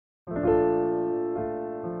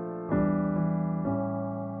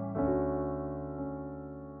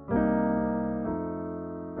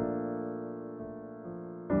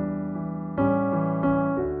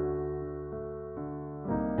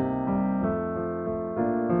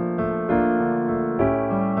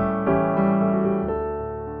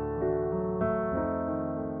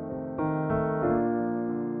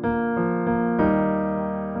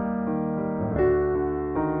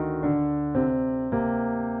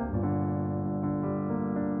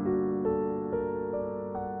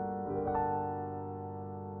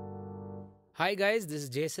Hi guys, this is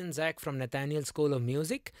Jason Zach from Nathaniel School of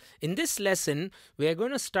Music. In this lesson, we are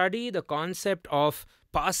going to study the concept of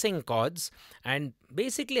passing chords and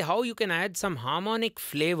basically how you can add some harmonic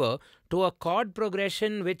flavor to a chord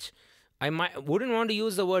progression, which wouldn't want to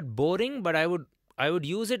use the word boring, but I would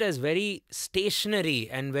use it as very stationary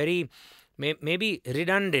and very maybe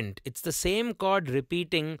redundant. It's the same chord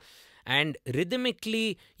repeating, and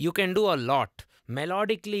rhythmically you can do a lot.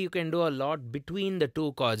 Melodically, you can do a lot between the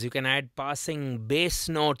two chords. You can add passing bass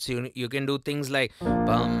notes. You can do things like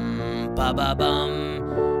bum, ba ba bum.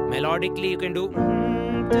 Melodically, you can do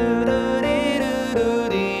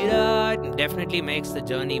it definitely makes the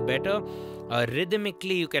journey better.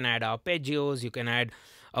 Rhythmically, you can add arpeggios. You can add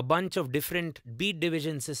a bunch of different beat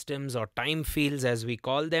division systems or time fields, as we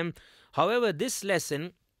call them. However, this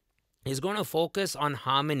lesson is going to focus on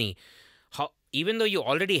harmony. Even though you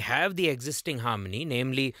already have the existing harmony,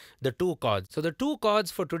 namely the two chords. So the two chords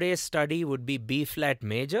for today's study would be B flat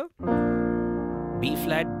major, B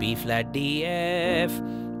flat, D, F,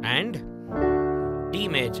 and D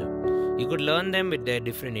major. You could learn them with their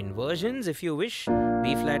different inversions if you wish.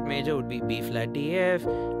 B flat major would be B flat, D, F,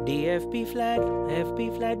 B flat, F, B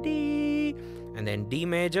flat, D. And then D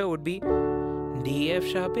major would be D, F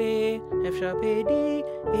sharp, A, D,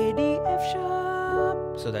 A, D, F sharp.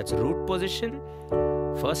 So that's root position,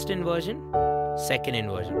 first inversion, second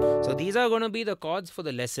inversion. So these are going to be the chords for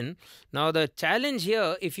the lesson. Now the challenge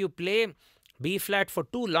here, if you play B flat for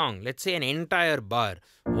too long, let's say an entire bar,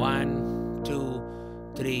 1, 2,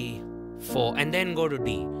 3, 4, and then go to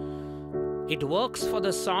D. It works for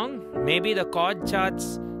the song. Maybe the chord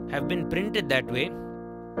charts have been printed that way.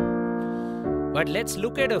 But let's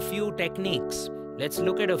look at a few techniques. Let's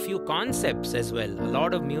look at a few concepts as well. A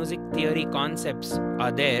lot of music theory concepts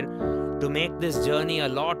are there to make this journey a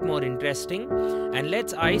lot more interesting. And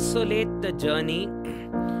let's isolate the journey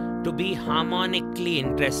to be harmonically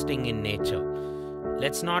interesting in nature.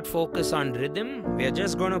 Let's not focus on rhythm. We are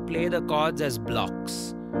just going to play the chords as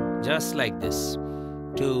blocks. Just like this.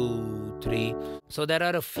 2, 3. So there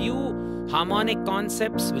are a few harmonic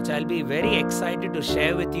concepts which I'll be very excited to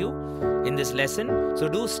share with you in this lesson. So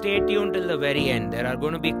do stay tuned till the very end. There are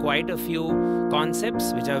going to be quite a few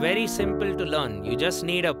concepts which are very simple to learn. You just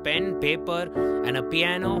need a pen, paper, and a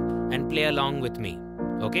piano and play along with me.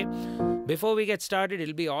 Okay? Before we get started,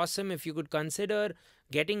 it'll be awesome if you could consider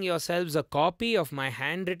getting yourselves a copy of my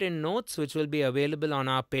handwritten notes, which will be available on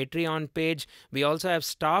our Patreon page. We also have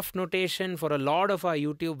staff notation for a lot of our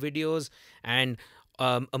YouTube videos and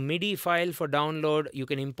a MIDI file for download. You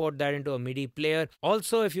can import that into a MIDI player.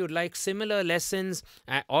 Also, if you'd like similar lessons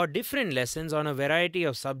or different lessons on a variety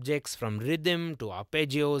of subjects, from rhythm to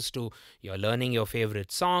arpeggios to you're learning your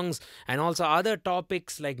favorite songs, and also other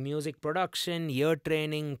topics like music production, ear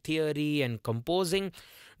training, theory, and composing,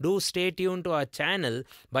 do stay tuned to our channel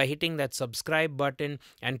by hitting that subscribe button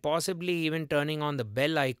and possibly even turning on the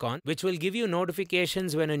bell icon, which will give you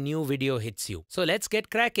notifications when a new video hits you. So let's get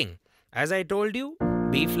cracking. As I told you,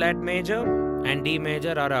 B flat major and D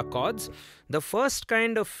major are our chords. The first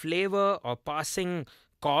kind of flavor or passing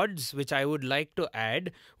chords which I would like to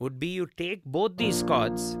add would be you take both these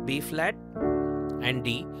chords, B flat and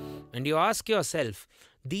D, and you ask yourself,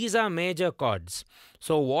 these are major chords.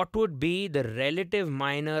 So what would be the relative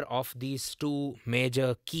minor of these two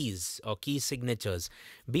major keys or key signatures?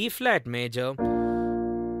 B flat major,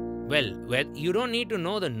 well, you don't need to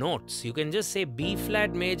know the notes. You can just say B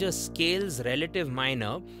flat major scales relative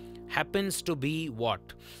minor happens to be what?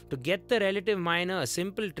 To get the relative minor, a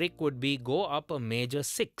simple trick would be go up a major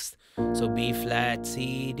sixth. So B flat,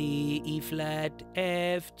 C, D, E flat,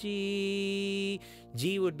 F, G.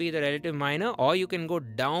 G would be the relative minor, or you can go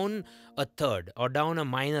down a third or down a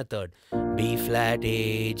minor third. B flat,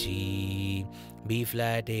 A, G, B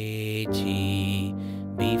flat, A, G,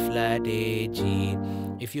 B flat, A, G.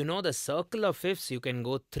 If you know the circle of fifths, you can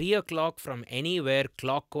go 3 o'clock from anywhere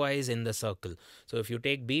clockwise in the circle. So if you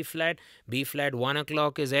take B flat, 1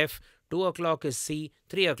 o'clock is F, 2 o'clock is C,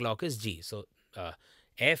 3 o'clock is G. So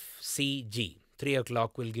F, C, G. 3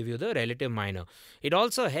 o'clock will give you the relative minor. It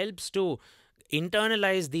also helps to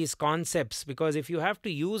internalize these concepts, because if you have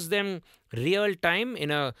to use them real time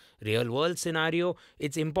in a real world scenario,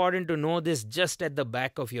 it's important to know this just at the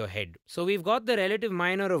back of your head. So we've got the relative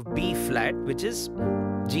minor of B flat, which is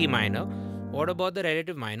G minor. What about the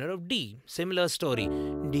relative minor of D? Similar story.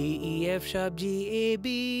 D, E, F sharp, G, A,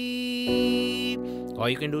 B. Or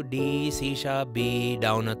you can do D, C sharp, B,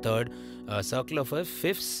 down a third. Circle of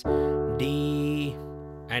fifths. D.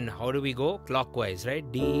 And how do we go? Clockwise, right?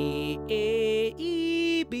 D, A,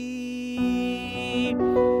 E, B.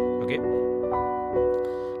 Okay.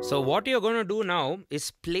 So what you're going to do now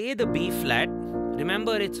is play the B flat.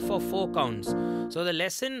 Remember, it's for 4 counts. So the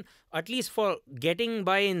lesson, at least for getting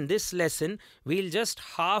by in this lesson, we'll just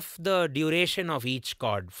half the duration of each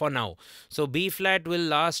chord for now. So B flat will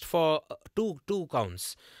last for two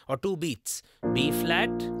counts or 2 beats. B flat,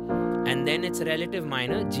 and then its relative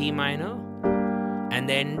minor, G minor, and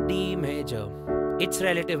then D major, its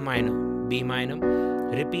relative minor, B minor,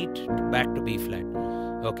 repeat back to B flat.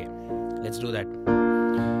 Okay, let's do that.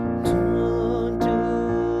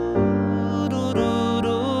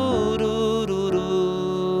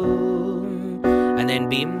 And then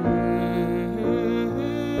B.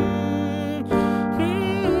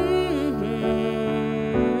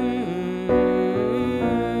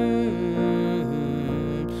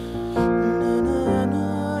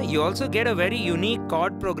 You also get a very unique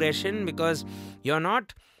chord progression because you're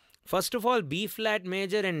not, first of all, B flat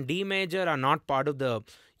major and D major are not part of the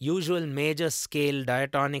usual major scale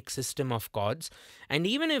diatonic system of chords. And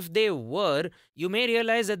even if they were, you may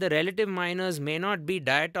realize that the relative minors may not be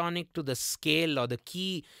diatonic to the scale or the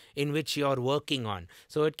key in which you're working on.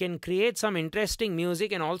 So it can create some interesting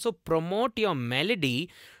music and also promote your melody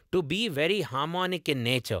to be very harmonic in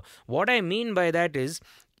nature. What I mean by that is,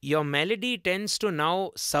 your melody tends to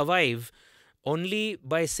now survive only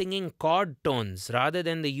by singing chord tones rather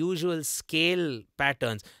than the usual scale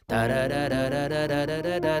patterns,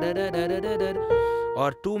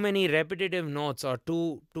 or too many repetitive notes or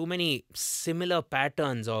too many similar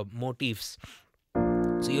patterns or motifs.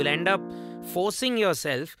 So you'll end up forcing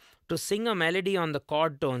yourself to sing a melody on the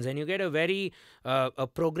chord tones, and you get a very a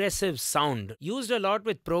progressive sound, used a lot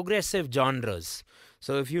with progressive genres.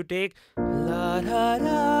 So if you take la da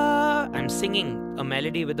da, I'm singing a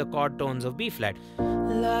melody with the chord tones of B flat.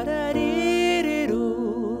 La da dee dee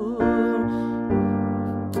doo.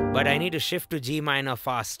 But I need to shift to G minor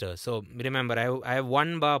faster. So remember, I have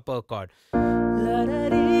 1 bar per chord. La da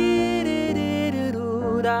dee dee dee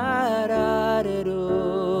doo da da dee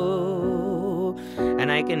doo.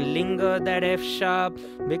 And I can linger that F sharp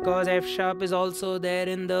because F sharp is also there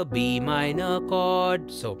in the B minor chord.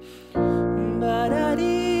 So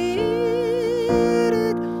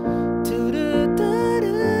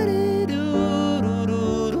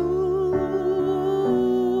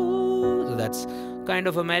so that's kind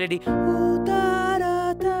of a melody.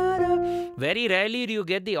 Very rarely do you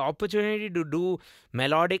get the opportunity to do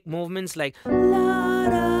melodic movements like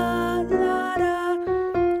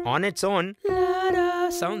on its own.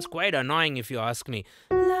 Sounds quite annoying if you ask me.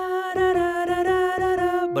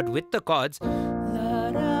 But with the chords,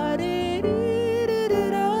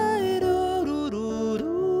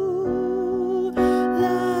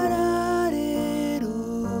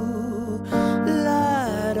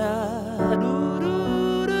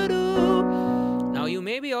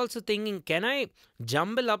 maybe also thinking, can I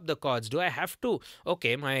jumble up the chords? Do I have to?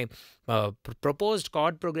 Okay, my proposed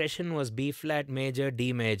chord progression was B flat major,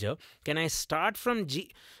 D major. Can I start from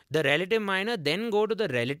G, the relative minor, then go to the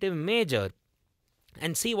relative major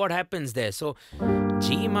and see what happens there? So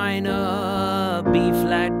G minor, B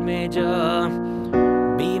flat major,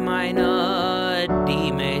 B minor,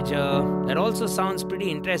 D major. That also sounds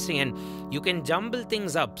pretty interesting, and you can jumble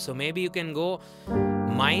things up. So maybe you can go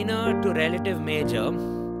minor to relative major,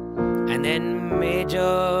 and then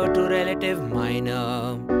major to relative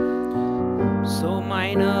minor. So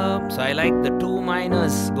minor, so I like the 2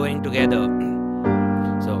 minors going together.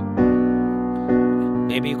 So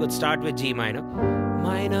maybe you could start with G minor,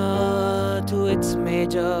 minor to its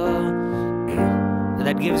major.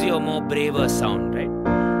 That gives you a more braver sound, right?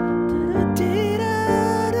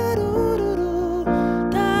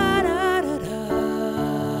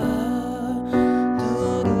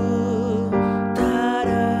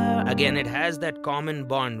 Again, it has that common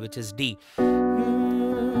bond, which is D.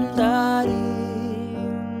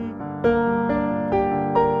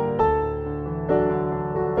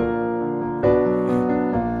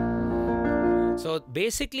 So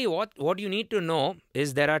basically what you need to know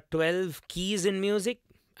is there are 12 keys in music,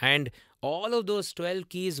 and all of those 12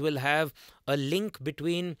 keys will have a link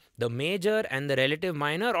between the major and the relative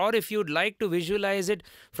minor, or if you'd like to visualize it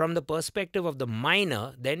from the perspective of the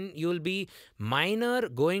minor, then you'll be minor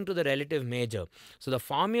going to the relative major. So the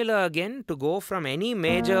formula again, to go from any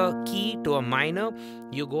major key to a minor,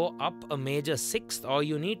 you go up a major 6th, or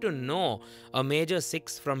you need to know a major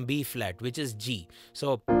 6th from B flat, which is G.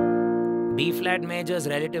 So B flat major's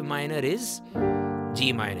relative minor is G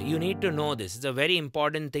G minor. You need to know this. It's a very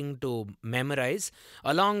important thing to memorize,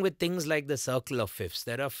 along with things like the circle of fifths.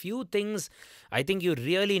 There are few things I think you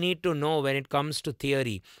really need to know when it comes to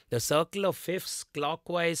theory. The circle of fifths,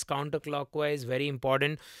 clockwise, counterclockwise, very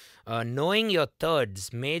important. Knowing your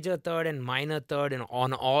thirds, major third and minor third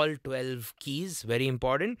on all 12 keys, very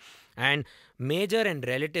important. And major and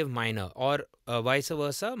relative minor, or vice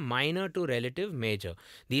versa, minor to relative major.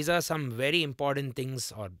 These are some very important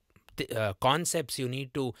things or concepts you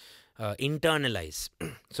need to internalize.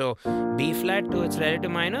 So B flat to its relative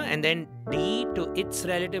minor, and then D to its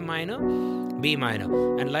relative minor, B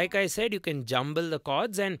minor. And like I said, you can jumble the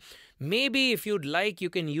chords, and maybe if you'd like, you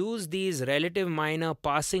can use these relative minor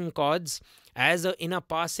passing chords as in a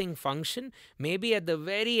passing function. Maybe at the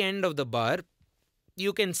very end of the bar,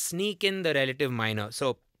 you can sneak in the relative minor.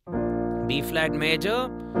 So B flat major,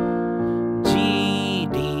 G,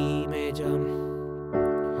 D major,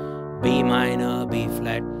 B minor, B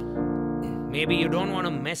flat. Maybe you don't want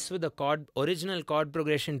to mess with the original chord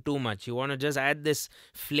progression too much. You want to just add this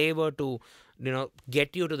flavor to,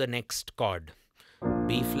 get you to the next chord.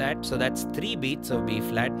 B flat, so that's 3 beats of B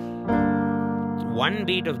flat, 1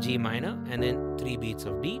 beat of G minor, and then 3 beats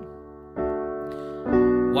of D,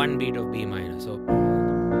 1 beat of B minor. So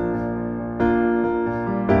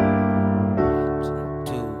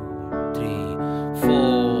 2, 3,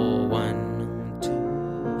 4, 1,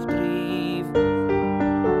 2, 3.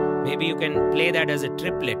 Maybe you can play that as a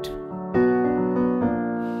triplet.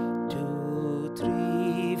 2,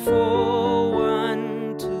 3, 4,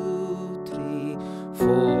 1, 2, 3,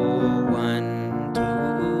 4, 1,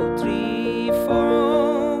 2, 3,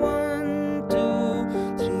 4, 1,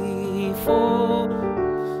 2, 3, 4.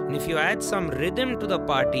 And if you add some rhythm to the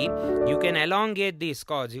party, you can elongate these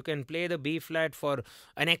chords. You can play the B flat for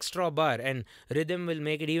an extra bar, and rhythm will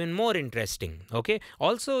make it even more interesting. Okay.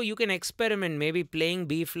 Also, you can experiment maybe playing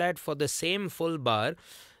B flat for the same full bar,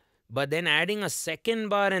 but then adding a second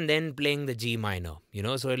bar and then playing the G minor.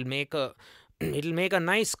 So it'll make a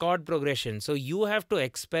nice chord progression. So you have to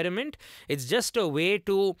experiment. It's just a way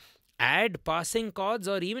to add passing chords,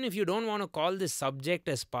 or even if you don't want to call this subject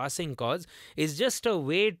as passing chords, it's just a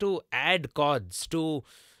way to add chords to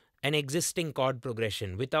an existing chord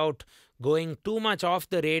progression without going too much off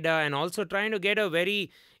the radar, and also trying to get a very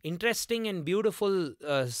interesting and beautiful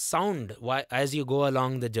sound as you go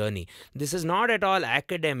along the journey. This is not at all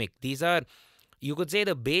academic. These are, you could say,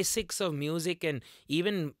 the basics of music, and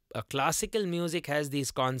even classical music has these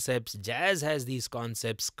concepts, jazz has these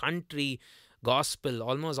concepts, country, gospel,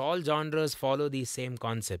 almost all genres follow these same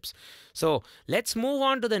concepts. So let's move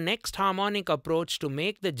on to the next harmonic approach to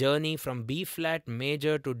make the journey from B flat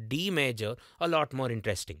major to D major a lot more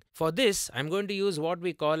interesting. For this, I'm going to use what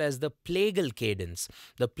we call as the Plagal cadence.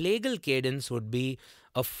 The Plagal cadence would be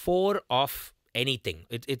a 4 of anything.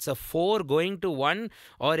 It's a 4 going to 1,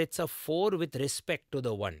 or it's a 4 with respect to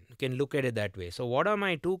the 1. You can look at it that way. So what are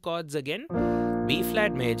my two chords again? B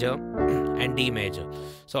flat major and D major.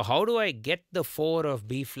 So how do I get the 4 of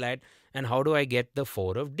B flat, and how do I get the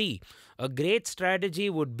 4 of D? A great strategy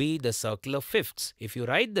would be the circle of fifths. If you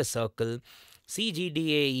write the circle, C, G,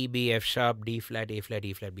 D, A, E, B, F sharp, D flat, A flat,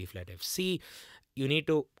 E flat, B flat, F, C, you need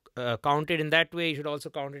to count it in that way. You should also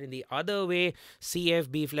count it in the other way. C, F,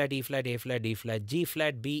 B flat, E flat, A flat, D flat, G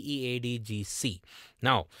flat, B, E, A, D, G, C.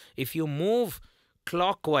 Now, if you move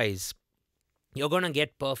clockwise, you're going to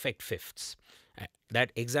get perfect fifths.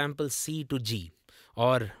 That example, C to G,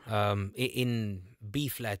 or in B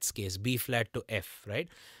flat's case, B flat to F, right?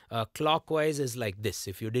 Clockwise is like this.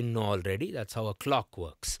 If you didn't know already, that's how a clock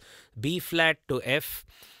works. B flat to F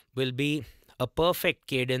will be a perfect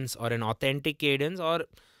cadence, or an authentic cadence, or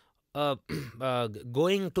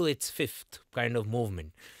going to its fifth kind of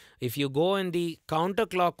movement. If you go in the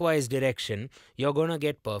counterclockwise direction, you're going to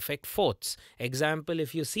get perfect fourths. Example,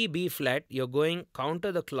 if you see B flat, you're going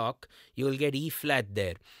counter the clock, you will get E flat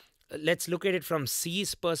there. Let's look at it from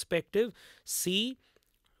C's perspective. C,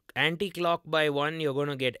 anti-clock by 1, you're going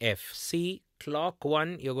to get F. C, clock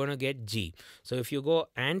 1, you're going to get G. So if you go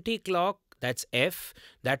anti-clock, that's F.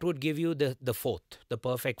 That would give you the fourth, the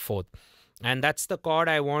perfect fourth. And that's the chord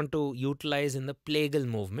I want to utilize in the Plagal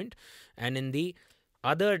movement. And in the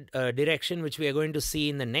other direction, which we are going to see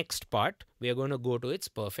in the next part, we are going to go to its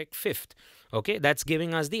perfect fifth. Okay, that's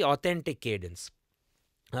giving us the authentic cadence.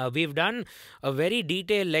 We've done a very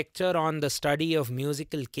detailed lecture on the study of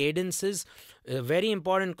musical cadences, a very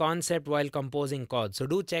important concept while composing chords. So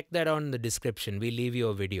do check that out in the description. We'll leave you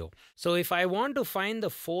a video. So if I want to find the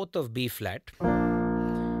fourth of B flat,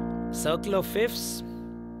 circle of fifths,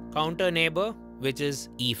 counter neighbor, which is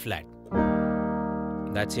E flat.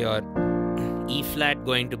 That's your E flat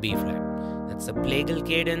going to B flat. That's the Plagal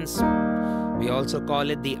cadence. We also call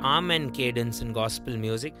it the Amen cadence in gospel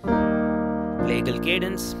music. Plagal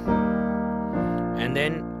cadence. And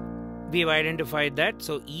then we've identified that.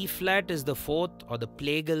 So E flat is the fourth or the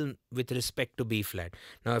Plagal with respect to B flat.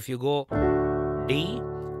 Now if you go D,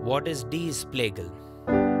 what is D's Plagal?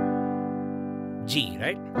 G,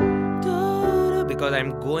 right? Because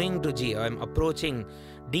I'm going to G, I'm approaching.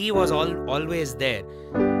 D was always there,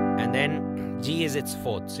 and then G is its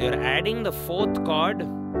fourth. So you're adding the fourth chord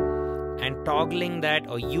and toggling that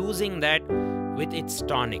or using that with its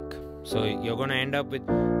tonic. So you're going to end up with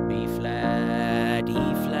B flat, E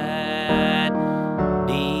flat,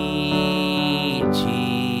 D,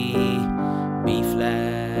 G, B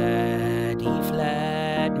flat, E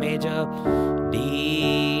flat major,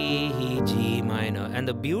 D, G minor. And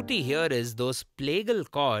the beauty here is those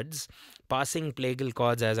Plagal chords, passing Plagal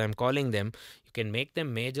chords as I'm calling them, you can make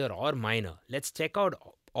them major or minor. Let's check out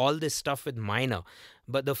all this stuff with minor.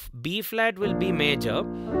 But the B flat will be major,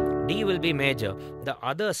 D will be major, the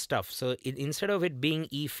other stuff. So instead of it being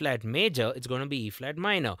E flat major, it's going to be E flat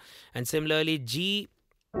minor. And similarly G,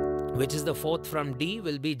 which is the fourth from D,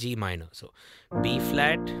 will be G minor. So B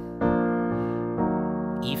flat,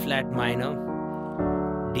 E flat minor,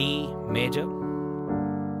 D major,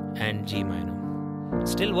 and G minor.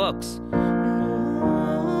 Still works.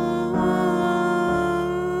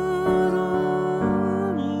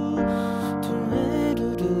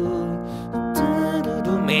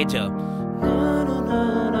 Major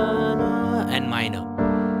and minor.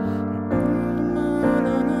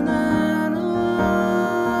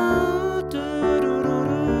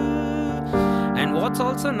 And what's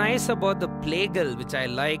also nice about the Plagal, which I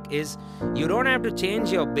like, is you don't have to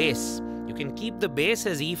change your bass. You can keep the bass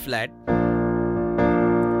as E flat.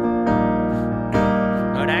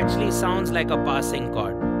 It actually sounds like a passing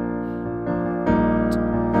chord.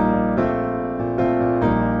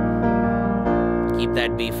 Keep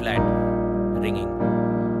that B flat ringing.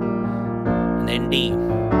 And then D.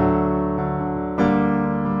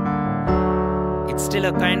 It's still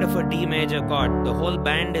a kind of a D major chord. The whole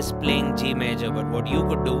band is playing G major, but what you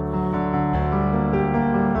could do,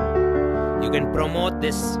 you can promote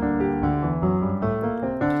this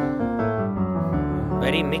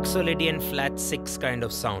very Mixolydian flat 6 kind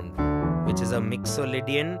of sound, which is a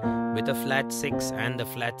Mixolydian with a flat 6 and the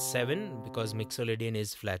flat 7, because Mixolydian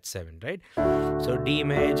is flat 7, right? So D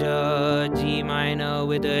major, G minor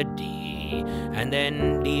with a D, and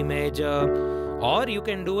then D major. Or you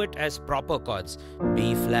can do it as proper chords.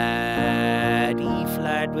 B flat, E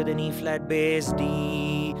flat with an E flat bass,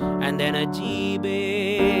 D, and then a G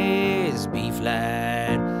bass, B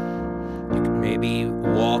flat. You can maybe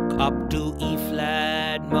walk up to E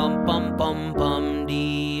flat, bum bum bum bum,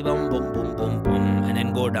 D, bum bum bum bum bum, and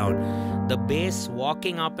then go down. The bass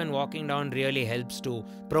walking up and walking down really helps to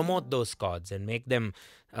promote those chords and make them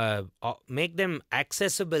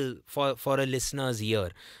accessible for a listener's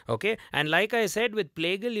ear. Okay, and like I said, with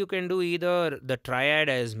Plagal you can do either the triad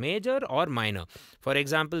as major or minor. For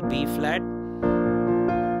example, B flat,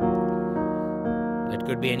 that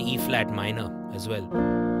could be an E flat minor as well.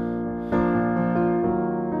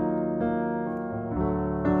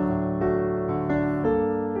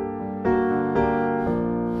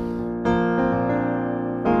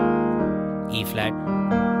 E flat.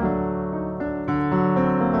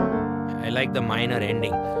 I like the minor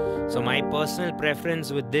ending. So my personal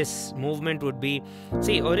preference with this movement would be,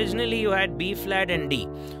 see, originally you had B flat and D.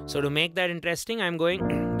 So to make that interesting, I'm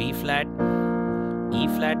going B flat, E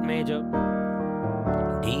flat major,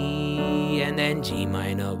 D, and then G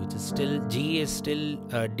minor, which is still, G is still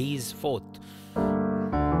D's fourth.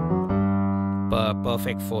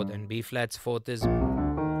 Perfect fourth, and B flat's fourth is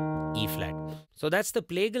E flat. So that's the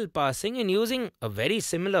Plagal passing, and using a very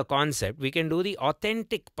similar concept, we can do the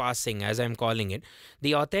authentic passing, as I'm calling it.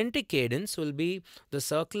 The authentic cadence will be the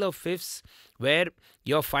circle of fifths where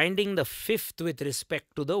you're finding the fifth with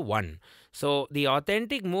respect to the 1. So the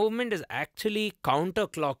authentic movement is actually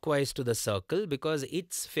counterclockwise to the circle because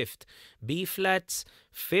it's fifth. B flat's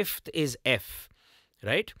fifth is F,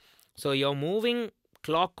 right? So you're moving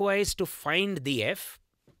clockwise to find the F.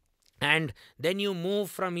 And then you move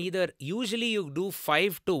from either, usually you do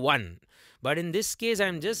 5 to 1. But in this case,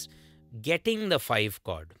 I'm just getting the 5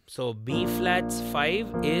 chord. So B flat's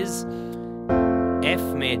 5 is F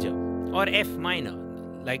major or F minor.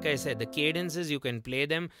 Like I said, the cadences, you can play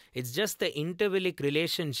them. It's just the intervallic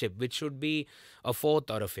relationship, which should be a fourth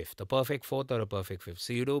or a fifth, a perfect fourth or a perfect fifth.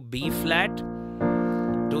 So you do B flat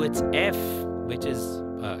to its F, which is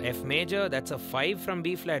F major. That's a 5 from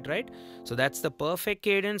B flat, right? So that's the perfect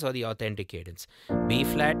cadence or the authentic cadence. B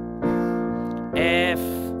flat, F,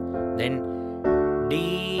 then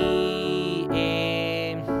D,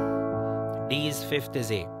 A, D's fifth is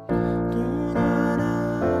A.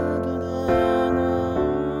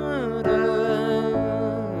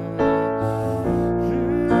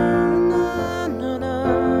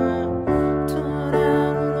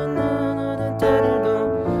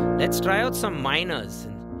 Let's try out some minors.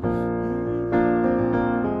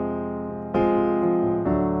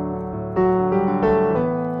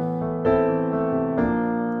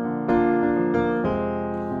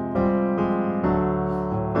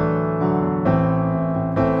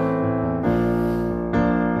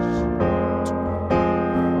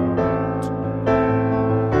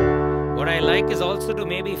 What I like is also to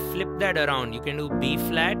maybe flip that around. You can do B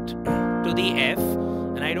flat to the F,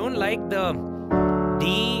 and I don't like the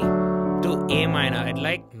D to A minor. I'd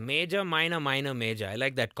like major, minor, minor, major. I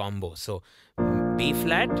like that combo. So B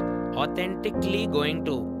flat, authentically going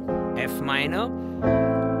to F minor,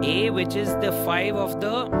 A, which is the 5 of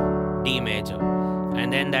the D major,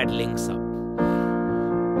 and then that links up.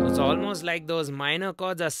 So it's almost like those minor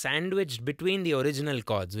chords are sandwiched between the original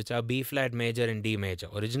chords, which are B flat major and D major.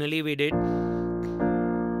 Originally we did.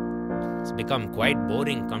 It's become quite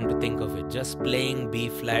boring, come to think of it, just playing B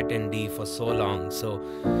flat and D for so long. So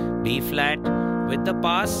B flat with the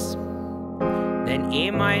pass, then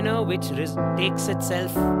A minor, which takes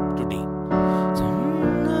itself to D. So,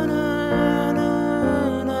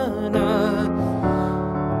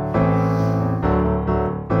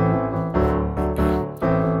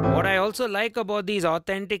 what I also like about these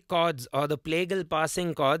authentic chords or the Plagal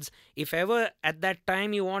passing chords, if ever at that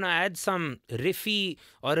time you want to add some riffy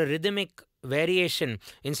or a rhythmic variation,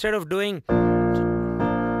 instead of doing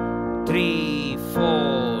 3,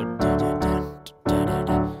 4,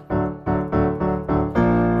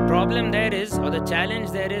 problem there is, or the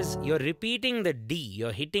challenge there is, you're repeating the D,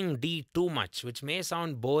 you're hitting D too much, which may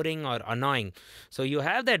sound boring or annoying. So you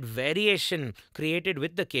have that variation created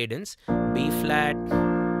with the cadence, B flat,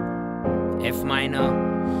 F minor,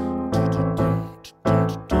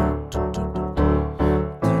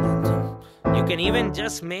 you can even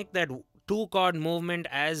just make that 2-chord movement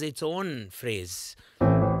as its own phrase.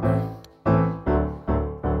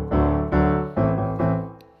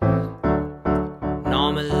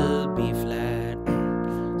 Normal, B flat.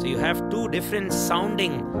 So you have two different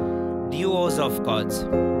sounding duos of chords.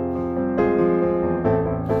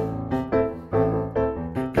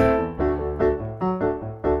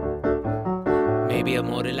 Maybe a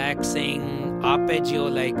more relaxing arpeggio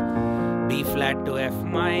like B flat to F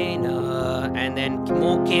minor, and then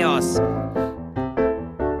more chaos.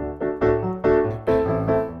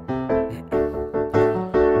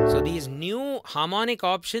 So these new harmonic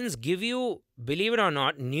options give you, believe it or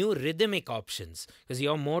not, new rhythmic options, because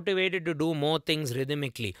you're motivated to do more things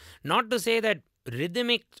rhythmically. Not to say that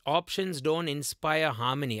rhythmic options don't inspire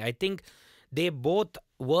harmony. I think they both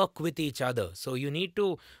work with each other. So you need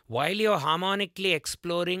to, while you're harmonically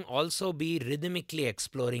exploring, also be rhythmically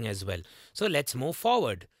exploring as well. So let's move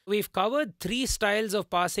forward. We've covered 3 styles of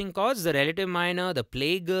passing chords: the relative minor, the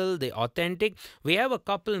plagal, the authentic. We have a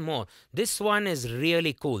couple more. This one is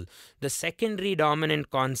really cool, the secondary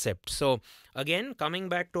dominant concept. So again, coming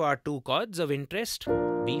back to our 2 chords of interest,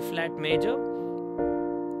 B flat major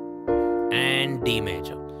and D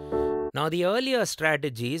major. Now, the earlier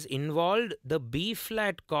strategies involved the B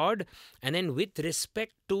flat chord, and then with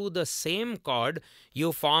respect to the same chord,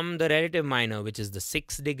 you form the relative minor, which is the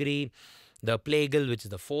 6th degree, the plagal, which is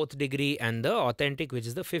the 4th degree, and the authentic, which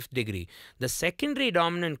is the 5th degree. The secondary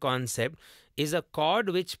dominant concept is a chord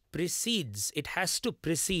which precedes, it has to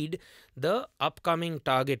precede the upcoming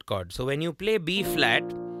target chord. So when you play B flat,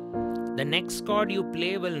 the next chord you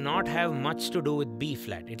play will not have much to do with B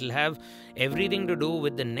flat. It will have everything to do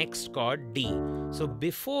with the next chord, D. So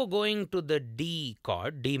before going to the D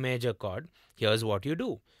chord, D major chord, here's what you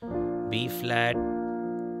do. B flat.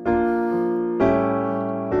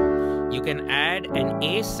 You can add an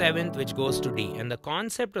A7th which goes to D. And the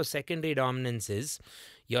concept of secondary dominance is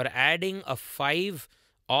you're adding a 5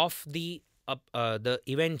 of the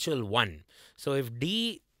eventual 1. So if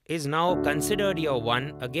D is now considered your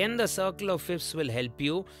 1, again the circle of fifths will help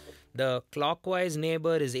you. The clockwise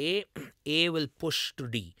neighbor is A. A will push to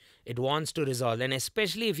D. It wants to resolve, and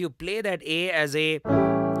especially if you play that A as a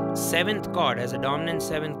 7th chord, as a dominant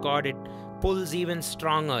 7th chord, it pulls even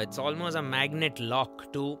stronger. It's almost a magnet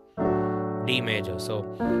lock to D major. So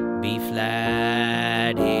B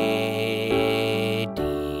flat, A, D.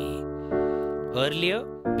 Earlier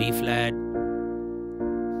B flat,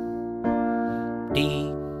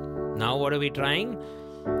 D. Now what are we trying?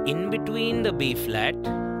 In between the B flat,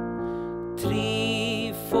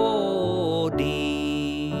 3, 4,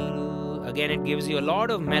 D. Again it it gives you a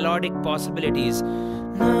lot of melodic possibilities.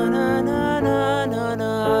 Na, na, na, na, na,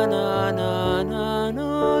 na, na, na, na,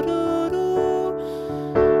 na, do, do.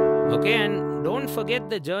 Okay, and don't forget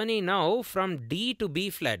the journey now from D to B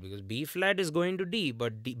flat, because B flat is going to D,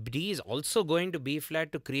 but D is also going to B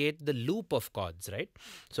flat to create the loop of chords, right?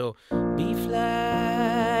 So B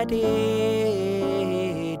flat,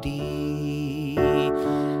 A, D,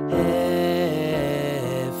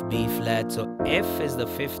 F, B flat. So F is the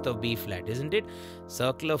fifth of B flat, isn't it?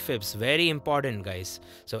 Circle of fifths, very important, guys.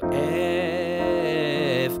 So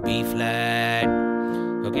F, B flat.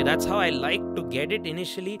 Okay, that's how I like to get it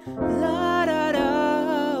initially. La, da,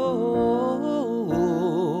 da, oh.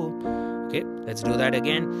 Okay, let's do that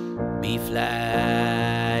again. B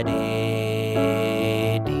flat,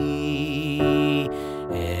 A, D,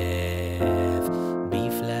 F, B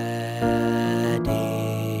flat,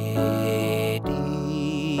 A,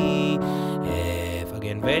 D, F.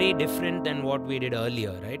 Again, very different than what we did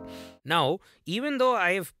earlier, right? Now, even though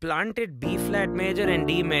I have planted B flat major and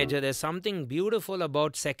D major, there's something beautiful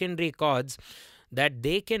about secondary chords that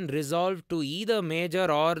they can resolve to either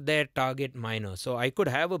major or their target minor. So I could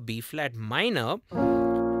have a B flat minor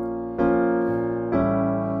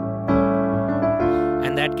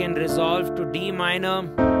and that can resolve to D minor,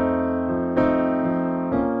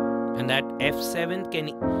 and that F7 can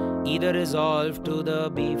either resolve to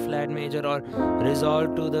the B flat major or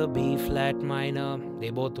resolve to the B flat minor. They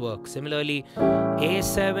both work. Similarly,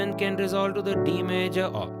 A7 can resolve to the D major,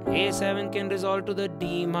 or A7 can resolve to the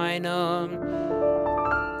D minor.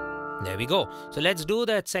 There we go. So let's do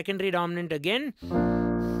that secondary dominant again.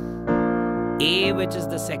 A, which is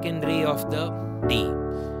the secondary of the D,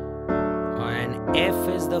 and F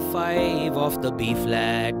is the 5 of the B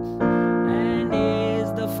flat, and A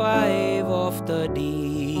is the 5 of the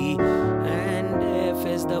D, and F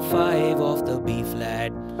is the 5 of the B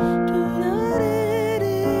flat.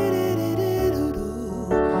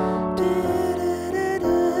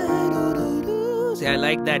 See, I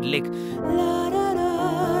like that lick.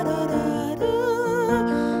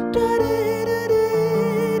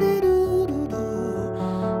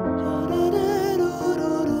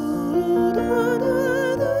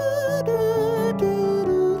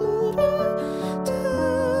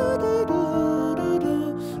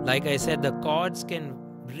 Like I said, the chords can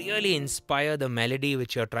really inspire the melody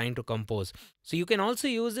which you're trying to compose. So you can also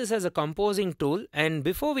use this as a composing tool. And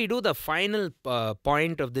before we do the final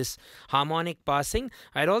point of this harmonic passing,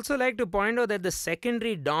 I'd also like to point out that the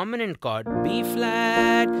secondary dominant chord, B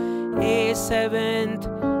flat, A7th,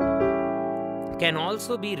 can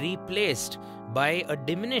also be replaced by a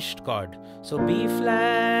diminished chord. So B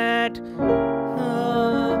flat,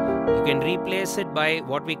 you can replace it by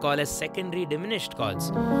what we call as secondary diminished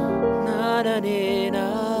chords. Na, na,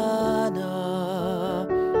 na, na.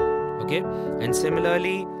 Okay, and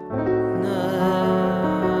similarly,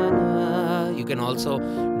 na, na. You can also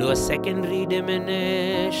do a secondary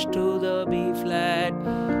diminished to the B flat.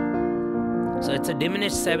 So it's a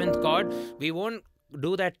diminished 7th chord. We won't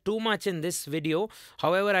do that too much in this video.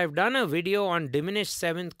 However, I've done a video on diminished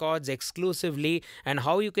 7th chords exclusively and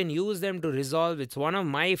how you can use them to resolve. It's one of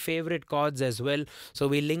my favorite chords as well. So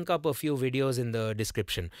we'll link up a few videos in the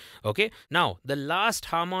description. Okay. Now, the last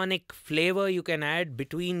harmonic flavor you can add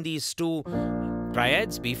between these two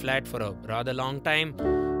triads, B flat for a rather long time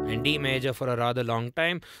and D major for a rather long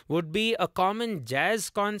time, would be a common jazz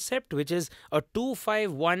concept, which is a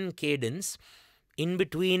 2-5-1 cadence in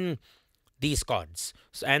between these chords.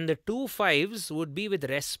 So, and the 2 5s would be with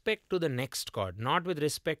respect to the next chord, not with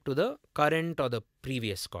respect to the current or the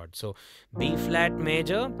previous chord. So B flat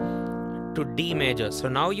major to D major. So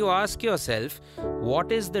now you ask yourself,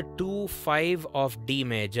 what is the 2 5 of D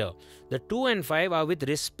major? The 2 and 5 are with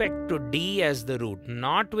respect to D as the root,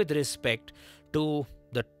 not with respect to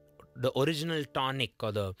the original tonic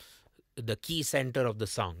or the key center of the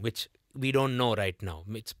song, which we don't know right now.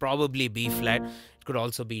 It's probably B flat. It could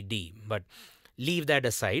also be D, but leave that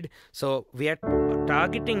aside. So we are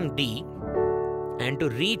targeting D, and to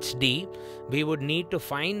reach D, we would need to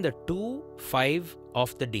find the 2 5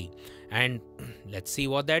 of the D. And let's see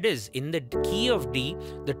what that is. In the key of D,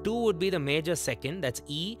 the 2 would be the major second, that's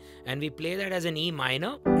E, and we play that as an E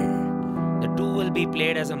minor. The 2 will be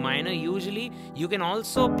played as a minor usually. You can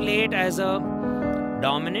also play it as a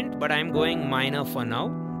dominant, but I'm going minor for now,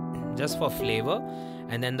 just for flavor.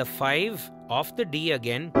 And then the 5 of the D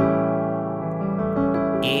again,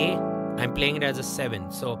 A, I'm playing it as a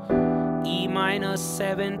 7th. So E minor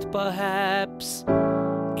 7th perhaps,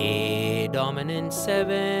 A dominant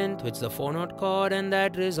 7th, which is the 4-note chord, and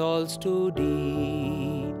that resolves to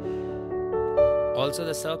D. Also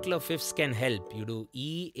the circle of fifths can help. You do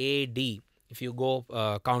E, A, D if you go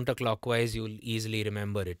counterclockwise, you'll easily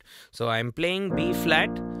remember it. So I'm playing B flat,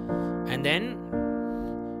 and then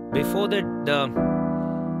before the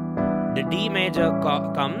D major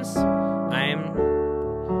comes, I'm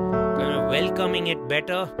kind of welcoming it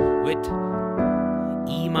better with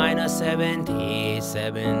E minor 7th, A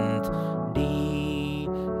 7th, D.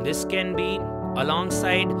 This can be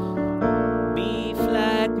alongside B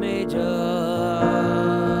flat major.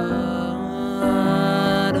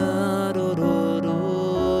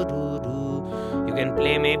 You can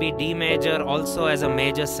play maybe D major also as a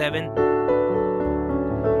major 7.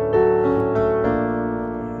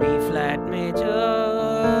 B flat major,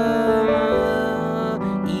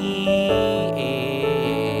 E,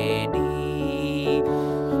 A, D.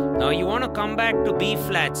 Now you want to come back to B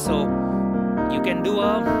flat, so you can do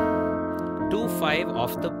a 2-5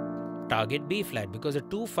 off the target B flat, because the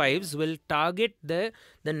 2-5s will target the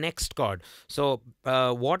next chord. So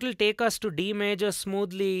what will take us to D major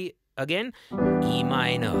smoothly again? E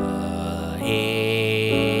minor,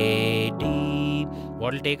 A, D.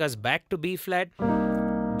 What will take us back to B flat?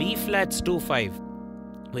 B flat's 2-5,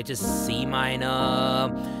 which is C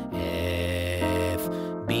minor, F,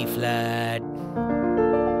 B flat.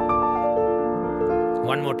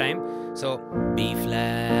 One more time. So B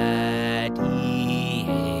flat, E,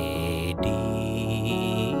 A, D.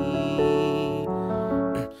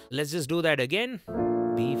 Let's just do that again.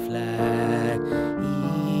 B flat,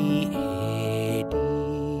 E, A, D,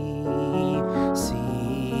 C,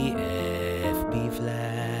 F, B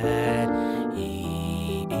flat,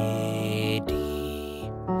 E, A, D,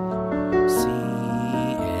 C,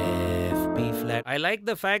 F, B flat. I like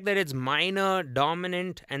the fact that it's minor,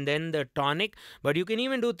 dominant, and then the tonic, but you can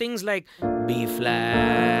even do things like B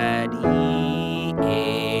flat, E,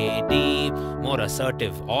 A, D, more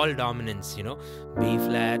assertive, all dominance, you know. B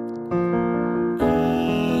flat,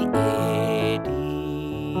 E, A, D,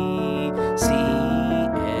 C,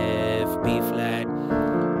 F, B flat.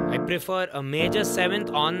 I prefer a major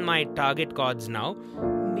 7th on my target chords now.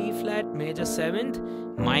 B flat, major 7th,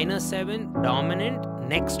 minor 7th, dominant,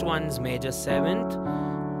 next one's major 7th,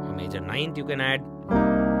 or major 9th you can add,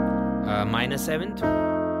 minor 7th,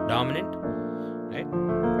 dominant, right?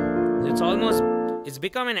 It's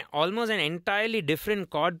become almost an entirely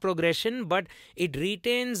different chord progression, but it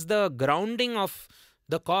retains the grounding of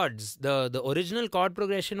the chords. The original chord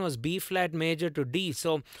progression was B flat major to D.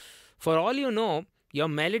 So for all you know, your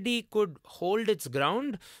melody could hold its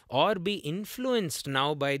ground or be influenced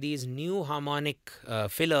now by these new harmonic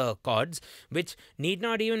filler chords, which need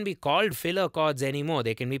not even be called filler chords anymore.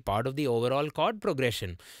 They can be part of the overall chord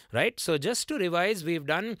progression, right? So just to revise, we've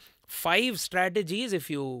done 5 strategies, if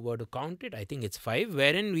you were to count it. I think it's 5,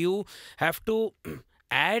 wherein you have to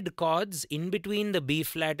add chords in between the B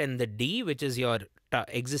flat and the D, which is your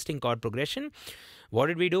existing chord progression. What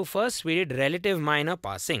did we do first? We did relative minor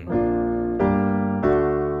passing,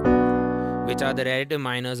 which are the relative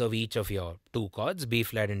minors of each of your 2 chords, B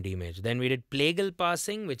flat and D major. Then we did Plagal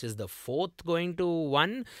passing, which is the 4th going to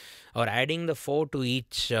 1, or adding the 4 to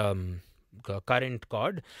each current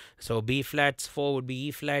chord. So B flat's 4 would be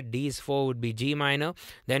E flat, D's 4 would be G minor.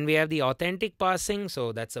 Then we have the authentic passing,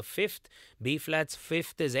 so that's a 5th. B flat's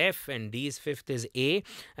 5th is F and D's 5th is A,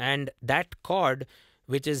 and that chord,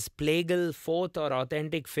 which is Plagal 4th or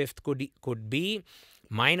authentic 5th, could be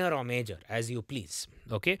minor or major, as you please.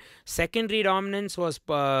 Okay. Secondary dominance was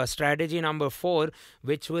strategy number 4,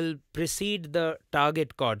 which will precede the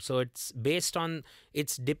target chord. So it's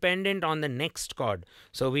dependent on the next chord.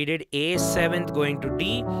 So we did A 7th going to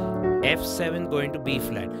D, F 7th going to B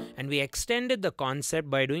flat, and we extended the concept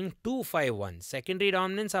by doing 2-5-1s. Secondary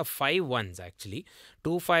dominance are 5-1s actually.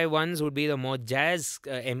 2-5-1s would be the more jazz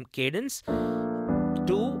cadence.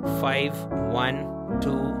 2-5-1,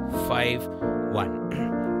 2-5-1.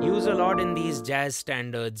 Used a lot in these jazz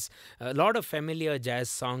standards. A lot of familiar jazz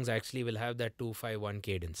songs actually will have that 2-5-1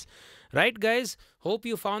 cadence. Right, guys? Hope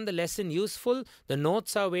you found the lesson useful. The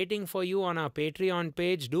notes are waiting for you on our Patreon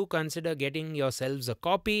page. Do consider getting yourselves a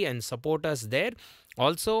copy and support us there.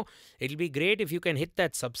 Also, it'll be great if you can hit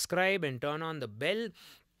that subscribe and turn on the bell.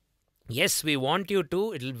 Yes, we want you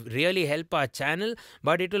to. It'll really help our channel,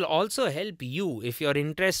 but it will also help you. If you're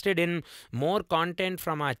interested in more content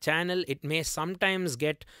from our channel, it may sometimes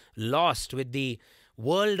get lost with the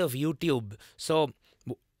world of YouTube. So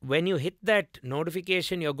when you hit that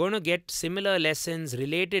notification, you're going to get similar lessons,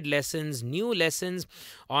 related lessons, new lessons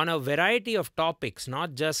on a variety of topics,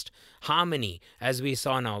 not just harmony, as we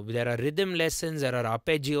saw now. There are rhythm lessons, there are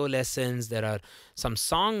arpeggio lessons, there are some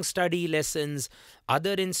song study lessons,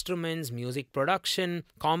 other instruments, music production,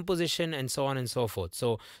 composition, and so on and so forth.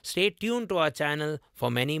 So stay tuned to our channel for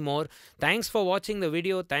many more. Thanks for watching the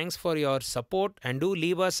video. Thanks for your support, and do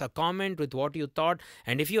leave us a comment with what you thought.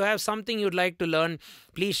 And if you have something you'd like to learn,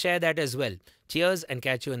 please share that as well. Cheers, and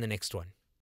catch you in the next one.